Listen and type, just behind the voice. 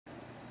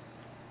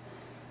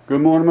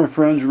Good morning, my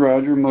friends.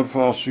 Roger, Mud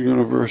Fossil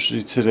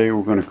University. Today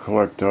we're going to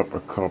collect up a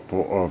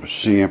couple of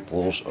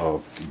samples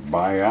of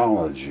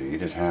biology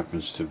that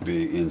happens to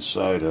be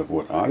inside of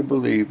what I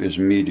believe is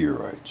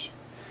meteorites.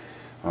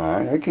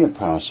 Alright, I can't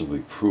possibly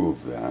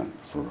prove that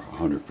for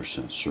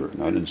 100%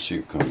 certain. I didn't see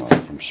it come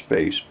out from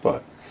space,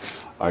 but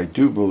I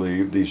do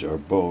believe these are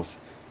both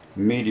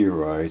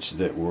meteorites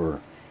that were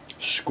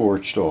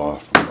scorched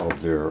off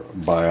of their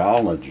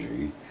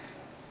biology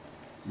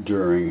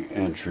during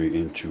entry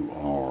into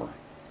our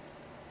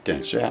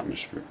dense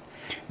atmosphere.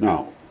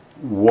 Now,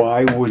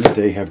 why wouldn't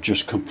they have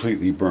just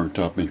completely burnt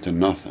up into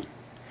nothing?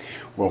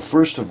 Well,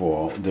 first of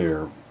all,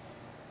 they're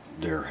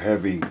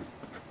heavy,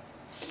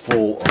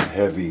 full of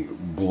heavy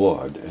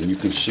blood, and you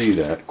can see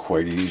that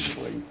quite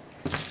easily.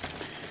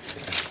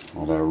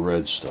 All that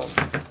red stuff.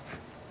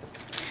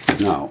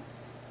 Now,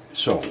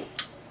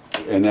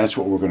 and that's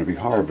what we're going to be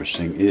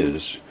harvesting,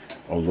 is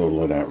a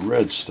little of that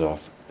red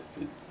stuff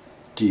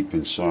deep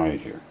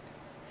inside here.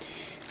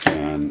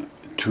 And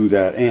to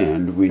that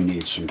end, we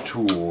need some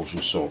tools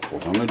and so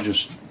forth. I'm going to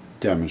just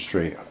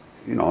demonstrate.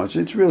 You know,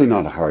 it's really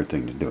not a hard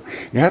thing to do.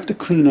 You have to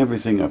clean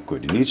everything up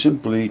good. You need some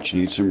bleach, you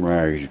need some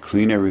rags, you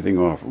clean everything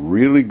off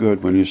really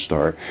good when you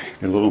start.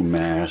 Get a little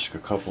mask, a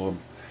couple of,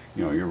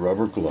 your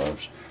rubber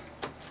gloves.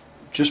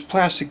 Just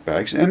plastic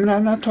bags. I mean,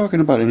 I'm not talking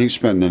about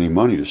spending any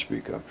money to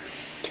speak of.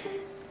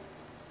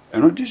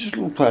 And these just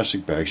little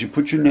plastic bags. You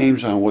put your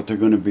names on what they're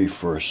going to be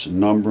first,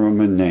 number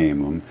them and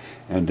name them,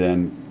 and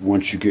then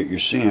once you get your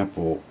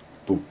sample,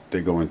 boop, they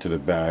go into the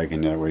bag,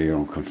 and that way you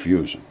don't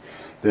confuse them.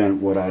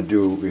 Then what I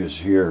do is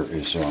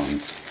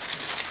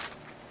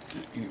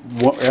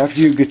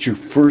after you get your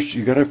first,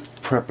 you got to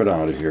prep it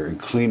out of here and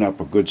clean up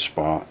a good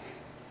spot.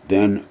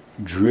 Then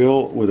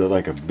drill with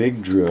like a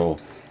big drill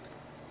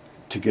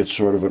to get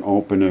sort of an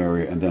open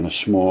area, and then a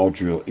small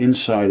drill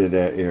inside of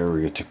that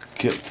area to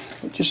get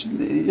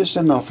just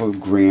enough of a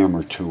gram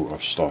or two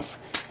of stuff,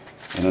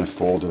 and then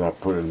fold it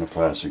up, put it in a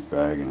plastic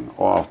bag, and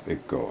off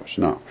it goes.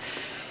 Now,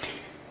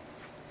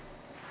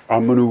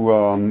 I'm going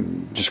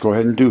to just go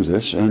ahead and do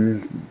this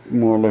and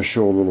more or less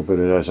show a little bit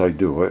as I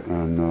do it,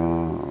 and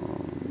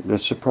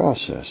that's the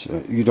process.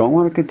 You don't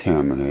want to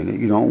contaminate it.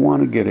 You don't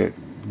want to get it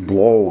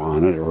blow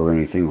on it or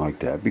anything like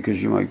that,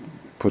 because you might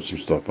put some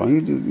stuff on.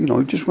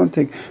 You just want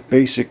to take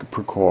basic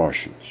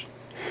precautions.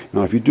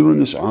 Now, if you're doing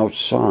this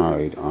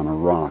outside on a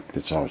rock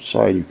that's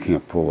outside, you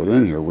can't pull it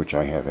in here, which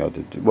I have had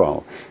to do.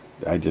 Well,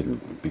 I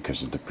didn't,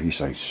 because of the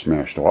piece I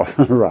smashed off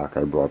the rock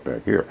I brought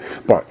back here.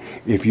 But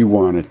if you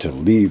wanted to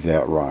leave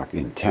that rock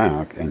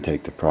intact and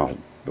take the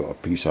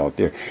piece out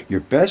there,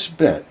 your best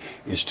bet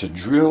is to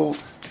drill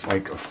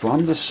like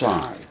from the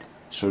side,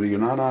 so that you're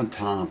not on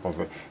top of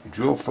it. You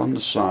drill from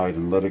the side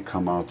and let it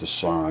come out the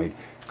side,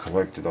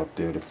 collect it up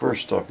there. The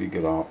first stuff you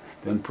get out,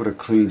 then put a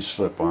clean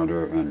slip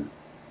under, and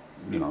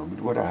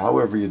whatever,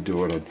 however you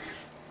do it, a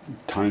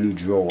tiny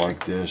drill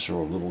like this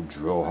or a little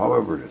drill,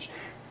 however it is,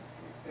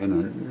 and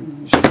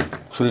then just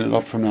clean it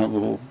up from that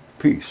little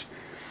piece.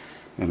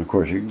 And of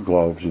course, your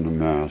gloves and the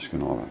mask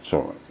and all that.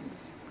 So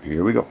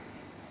here we go.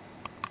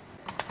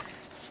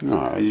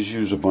 Now, I just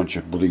use a bunch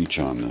of bleach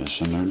on this,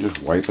 and I'm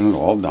just wiping it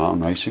all down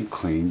nice and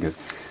clean. Get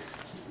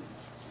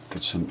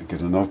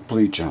enough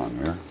bleach on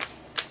there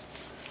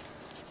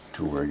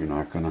to where you're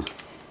not going to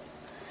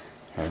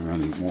have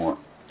any more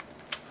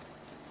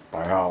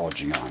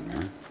biology on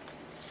there.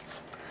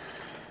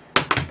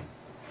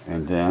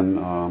 And then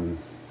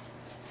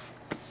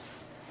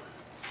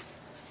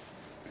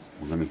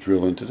we're going to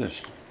drill into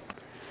this.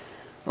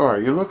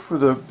 Alright, you look for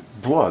the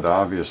blood,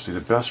 obviously, the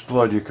best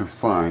blood you can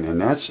find,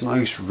 and that's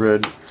nice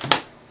red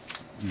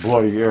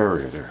bloody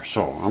area there.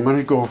 So I'm going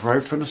to go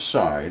right from the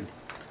side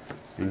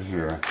in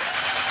here.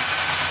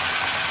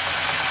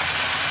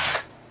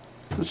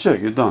 That's it,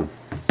 you're done.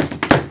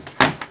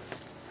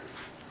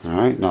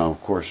 Alright, now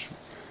of course,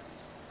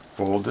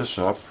 fold this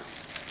up.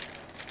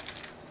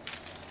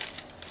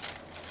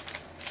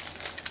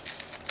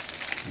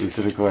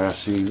 Into the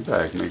glassine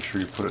bag. Make sure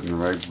you put it in the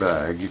right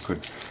bag. You could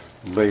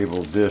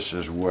label this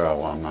as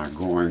well. I'm not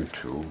going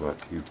to, but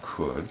you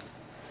could.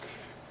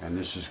 And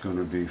this is going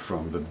to be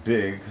from the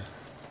big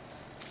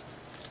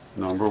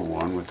number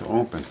 1 with the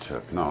open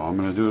tip. Now I'm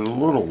going to do the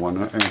little one,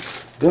 and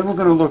then we're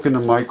going to look in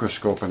the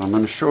microscope, and I'm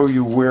going to show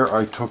you where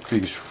I took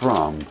these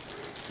from,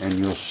 and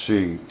you'll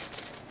see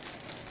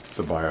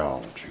the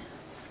biology.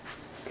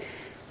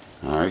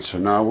 Alright, so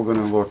now we're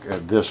going to look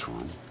at this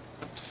one.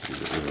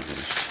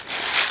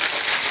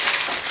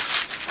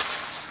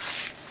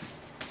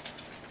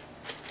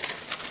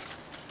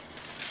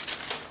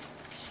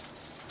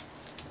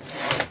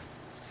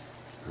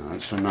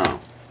 Alright, so now,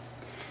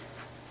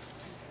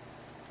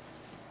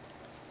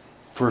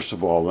 first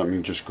of all, let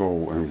me just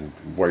go and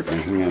wipe my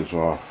hands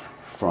off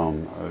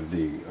from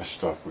the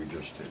stuff we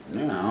just did.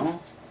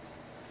 Now,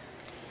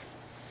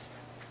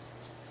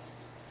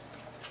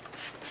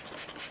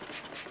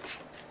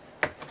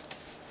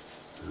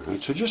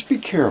 alright, so just be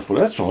careful.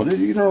 That's all.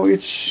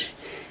 It's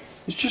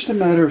just a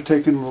matter of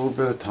taking a little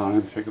bit of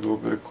time, taking a little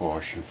bit of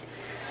caution.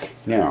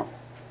 Now,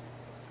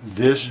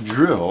 this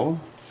drill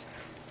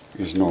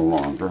is no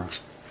longer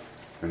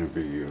going to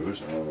be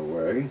used. Out of the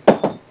way.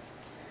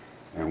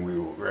 And we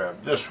will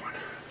grab this one.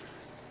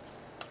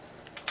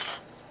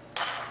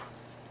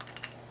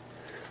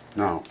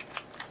 Now,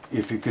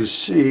 if you can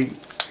see,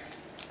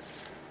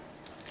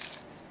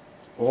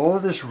 all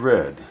of this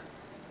red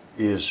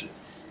is,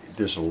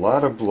 there's a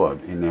lot of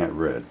blood in that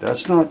red.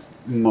 That's not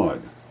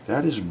mud,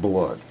 that is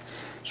blood.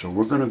 So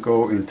we're going to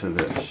go into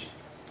this.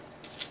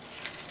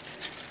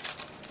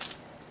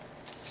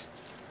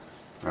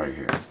 Right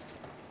here.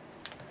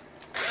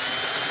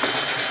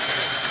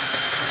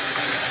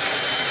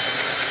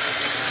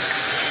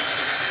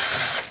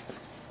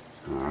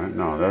 Alright,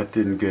 no, that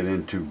didn't get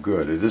in too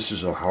good. This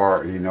is a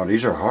hard, you know,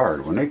 these are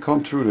hard. When they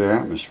come through the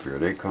atmosphere,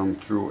 they come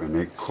through and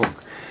they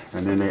cook,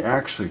 and then they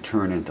actually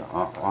turn into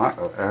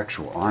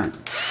actual iron.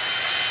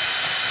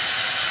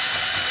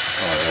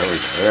 Oh,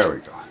 there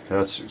we go.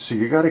 That's, so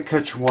you got to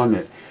catch one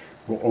that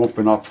will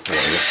open up for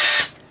you.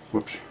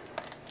 Whoops.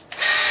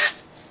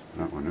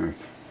 That one there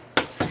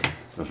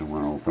doesn't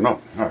want to open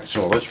up. Alright,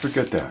 so let's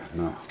forget that.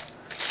 No.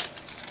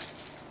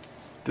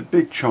 The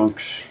big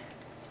chunks,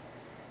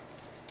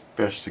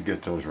 best to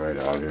get those right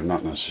out of here,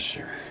 not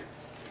necessary.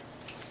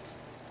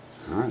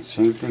 Alright,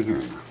 same thing here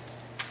now.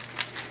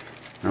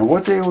 Now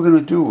what they were going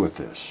to do with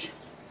this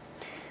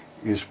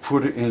is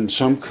put it in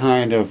some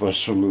kind of a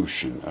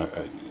solution,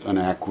 an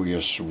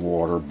aqueous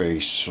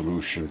water-based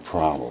solution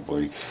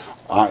probably.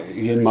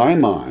 In my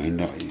mind,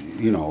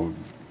 you know,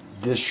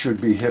 this should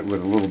be hit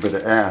with a little bit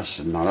of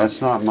acid. Now that's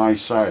not my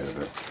side of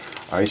it.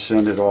 I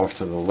send it off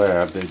to the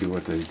lab, they do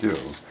what they do.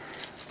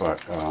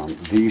 But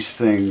these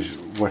things,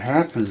 what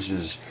happens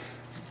is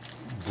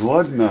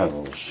blood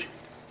metals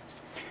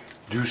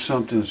do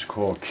something that's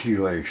called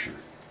chelation.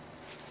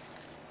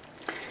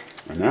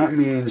 And that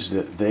means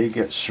that they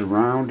get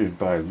surrounded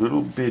by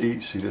little bitty,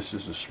 see this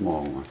is a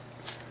small one,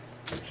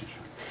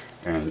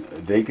 and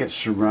they get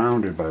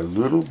surrounded by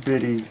little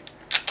bitty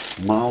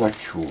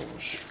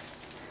molecules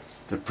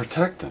that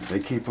protect them. They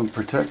keep them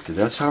protected.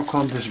 That's how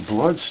come this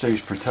blood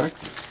stays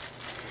protected.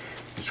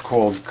 It's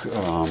called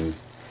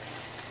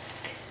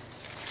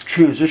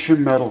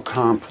transition metal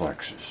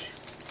complexes.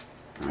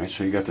 All right,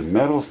 so you got the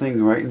metal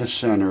thing right in the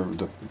center,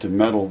 the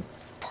metal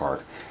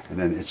part, and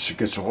then it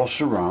gets all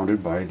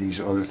surrounded by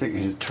these other things,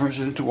 and it turns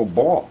it into a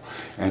ball,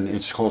 and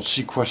it's called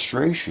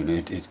sequestration.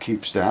 It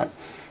keeps that,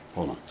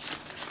 hold on,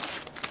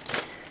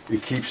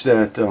 it keeps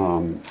that,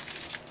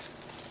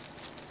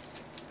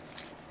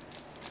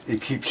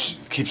 it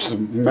keeps the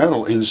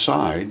metal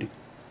inside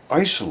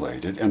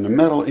isolated, and the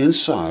metal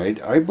inside,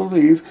 I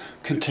believe,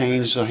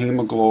 contains the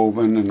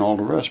hemoglobin and all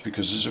the rest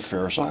because it's a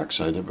ferrous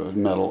oxide,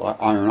 metal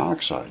iron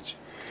oxides.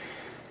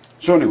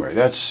 So anyway,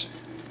 that's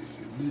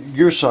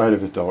your side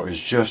of it, though, is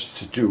just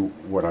to do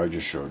what I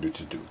just showed you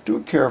to do. Do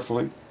it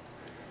carefully,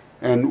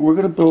 and we're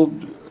going to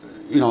build,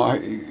 you know,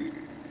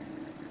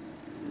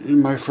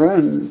 my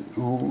friend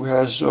who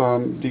has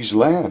these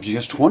labs, he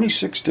has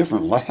 26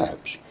 different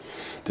labs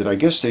that I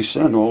guess they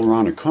send all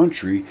around the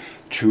country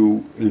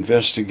to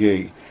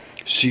investigate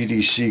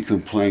CDC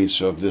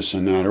complaints of this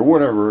and that or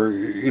whatever.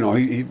 You know,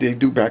 they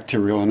do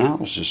bacterial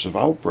analysis of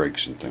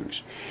outbreaks and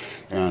things.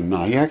 And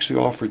he actually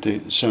offered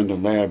to send a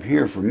lab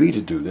here for me to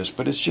do this,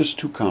 but it's just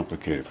too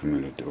complicated for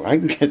me to do. I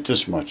can get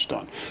this much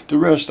done. The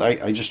rest,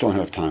 I just don't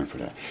have time for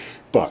that.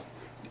 But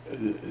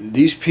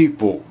these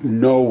people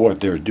know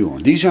what they're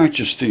doing. These aren't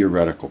just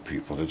theoretical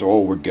people that,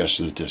 oh, we're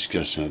guessing at this,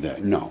 guessing at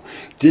that. No.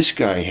 This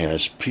guy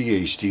has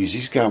PhDs.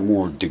 He's got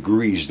more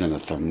degrees than a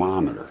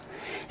thermometer.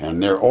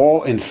 And they're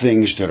all in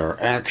things that are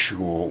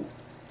actual,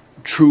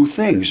 true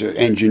things.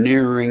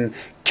 Engineering,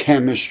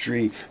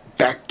 chemistry,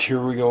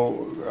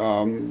 bacterial,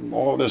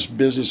 all this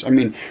business. I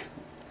mean,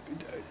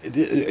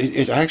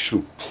 it's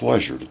actual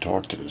pleasure to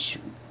talk to this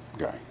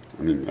guy.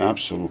 I mean,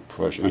 absolute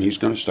pleasure. And he's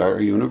going to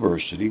start a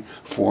university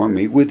for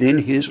me within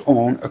his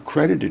own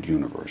accredited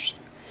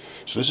university.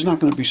 So this is not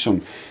going to be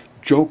some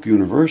joke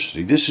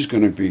university. This is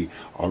going to be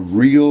a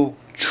real,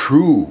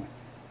 true,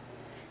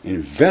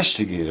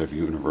 investigative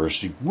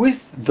university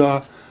with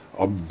the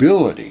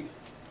ability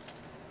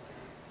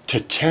to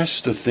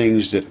test the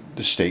things that,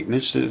 the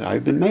statements that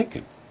I've been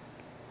making.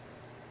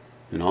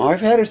 You know,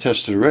 I've had it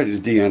tested already,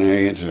 the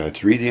DNA, I've had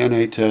 3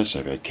 DNA tests,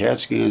 I've had CAT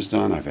scans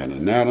done, I've had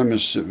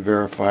anatomists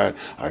verify it,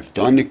 I've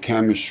done the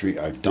chemistry,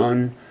 I've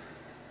done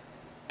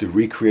the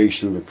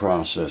recreation of the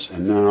process,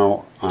 and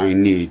now I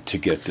need to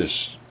get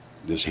this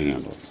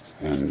handled.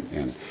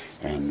 And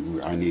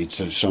I need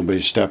somebody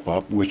to step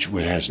up, which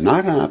has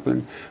not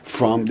happened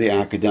from the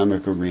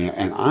academic arena,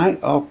 and I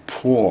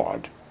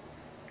applaud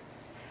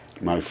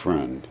my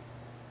friend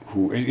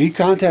who, he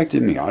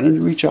contacted me, I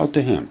didn't reach out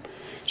to him.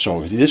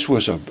 So this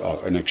was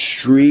an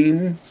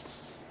extreme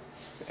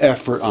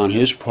effort on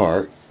his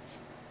part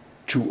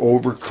to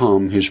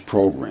overcome his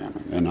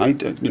programming. And I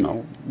did, you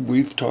know,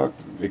 we've talked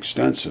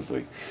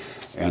extensively,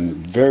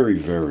 and very,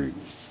 very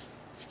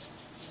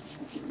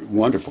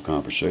wonderful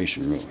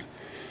conversation, really.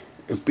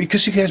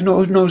 Because he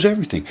knows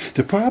everything.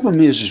 The problem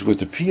is with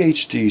the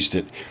PhDs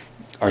that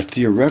are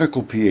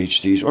theoretical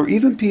PhDs, or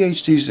even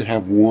PhDs that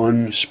have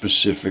one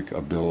specific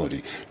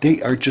ability.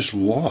 They are just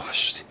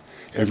lost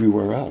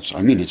everywhere else.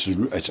 I mean,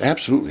 it's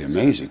absolutely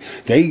amazing.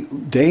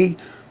 They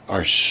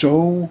are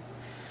so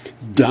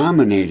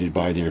dominated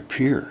by their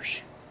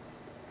peers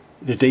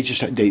that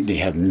they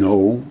have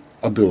no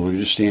ability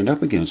to stand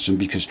up against them,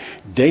 because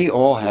they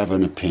all have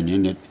an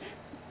opinion that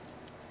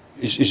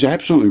is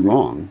absolutely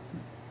wrong.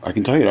 I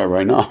can tell you that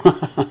right now.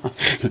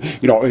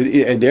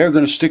 And they're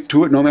going to stick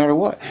to it no matter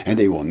what. And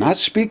they will not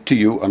speak to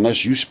you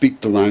unless you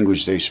speak the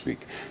language they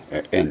speak,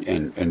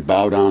 and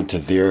bow down to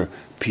their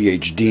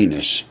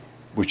PhD-ness,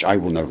 which I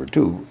will never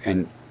do,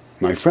 and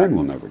my friend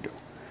will never do.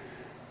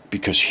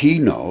 Because he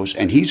knows,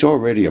 and he's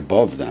already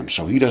above them,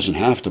 so he doesn't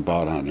have to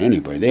bow down to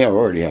anybody. They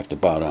already have to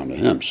bow down to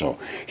him. So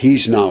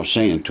he's now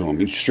saying to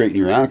him, you straighten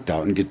your act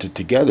out and get it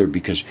together,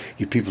 because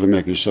you people are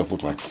making yourself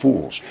look like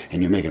fools,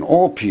 and you're making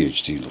all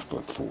PhDs look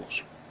like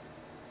fools.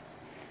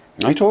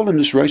 And I told him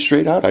this right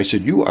straight out. I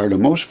said, you are the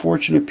most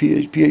fortunate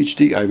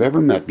PhD I've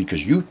ever met,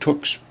 because you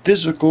took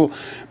physical,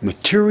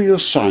 material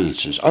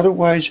sciences.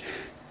 Otherwise,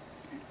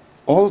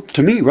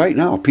 to me right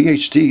now, a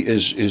PhD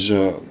is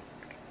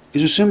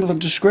a symbol of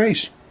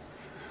disgrace.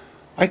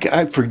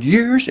 I for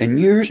years and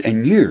years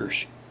and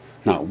years,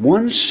 not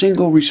one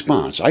single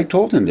response. I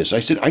told him this. I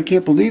said, I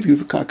can't believe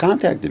you've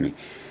contacted me.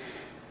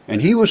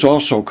 And he was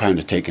also kind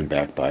of taken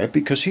back by it,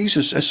 because he's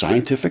a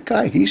scientific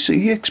guy.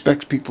 He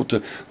expects people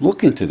to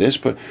look into this,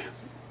 but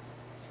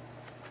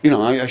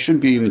I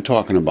shouldn't be even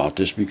talking about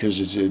this,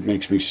 because it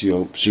makes me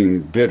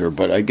seem bitter.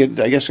 But I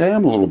guess I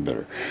am a little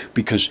bitter,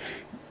 because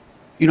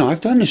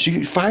I've done this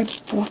 4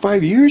 or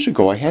 5 years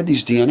ago. I had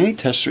these DNA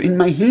tests in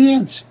my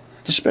hands,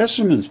 the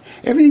specimens.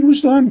 Everything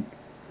was done.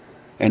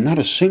 And not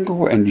a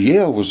single, and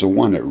Yale was the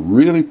one that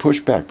really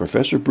pushed back.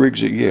 Professor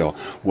Briggs at Yale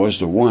was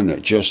the one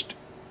that just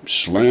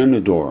slammed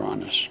the door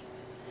on us.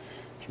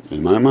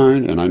 In my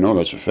mind, and I know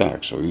that's a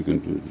fact, so you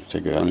can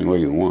take it any way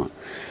you want.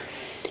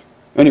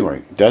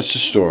 Anyway, that's the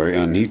story,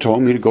 and he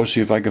told me to go see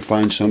if I could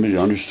find somebody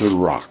that understood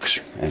rocks.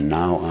 And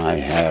now I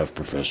have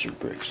Professor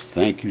Briggs.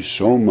 Thank you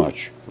so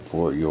much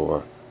for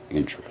your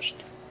interest.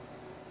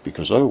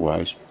 Because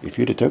otherwise, if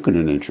you'd have taken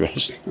an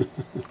interest,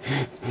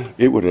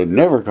 it would have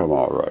never come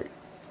out right.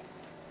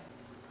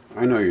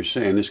 I know you're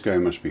saying this guy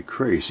must be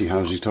crazy.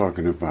 How's he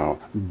talking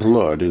about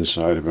blood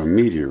inside of a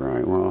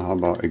meteorite? Well, how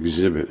about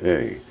Exhibit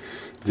A?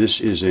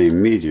 This is a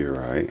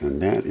meteorite,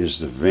 and that is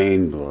the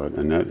vein blood,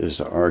 and that is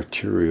the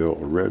arterial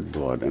red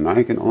blood. And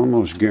I can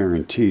almost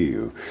guarantee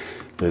you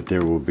that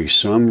there will be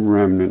some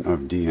remnant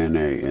of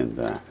DNA in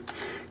that.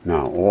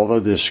 Now, all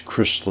of this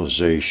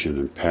crystallization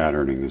and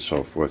patterning and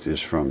so forth is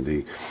from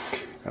the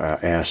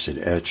acid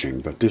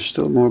etching, but there's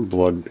still more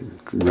blood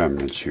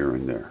remnants here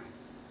and there.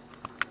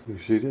 You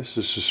see this?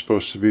 This is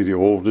supposed to be the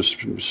oldest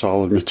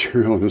solid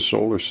material in the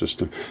solar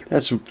system.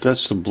 That's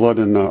the blood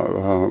in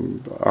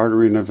the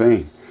artery in the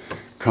vein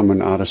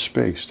coming out of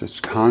space. That's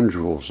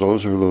chondrules.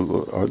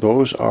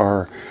 Those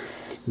are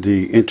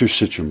the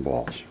interstitium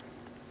balls.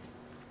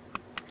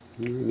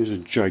 There's a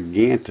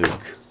gigantic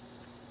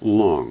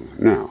lung.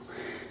 Now,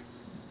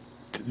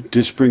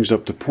 this brings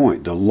up the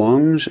point. The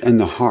lungs and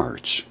the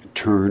hearts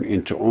turn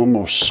into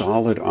almost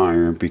solid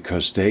iron,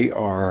 because they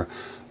are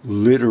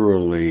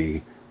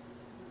literally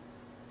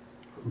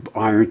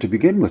iron to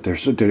begin with. They're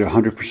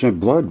 100%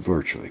 blood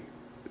virtually.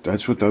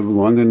 That's what the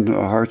lung and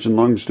hearts and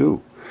lungs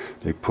do.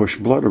 They push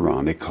blood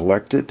around. They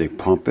collect it, they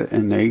pump it,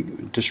 and they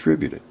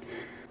distribute it.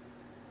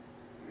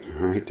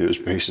 All right, there's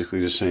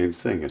basically the same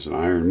thing. It's an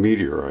iron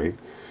meteorite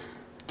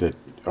that,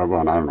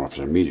 well, I don't know if it's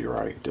a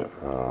meteorite,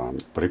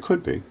 but it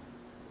could be.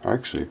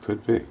 Actually, it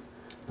could be.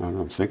 Now that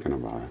I'm thinking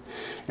about it.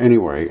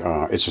 Anyway,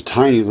 it's a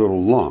tiny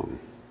little lung,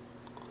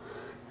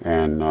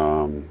 and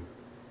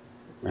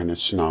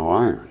it's now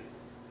iron.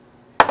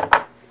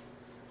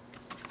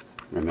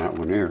 And that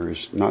one there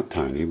is not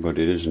tiny, but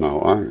it is now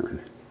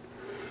iron.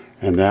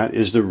 And that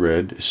is the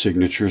red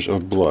signatures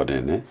of blood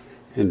in it,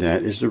 and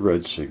that is the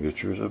red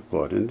signatures of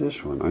blood in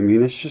this one. I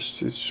mean,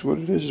 it's what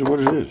it is what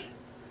it is.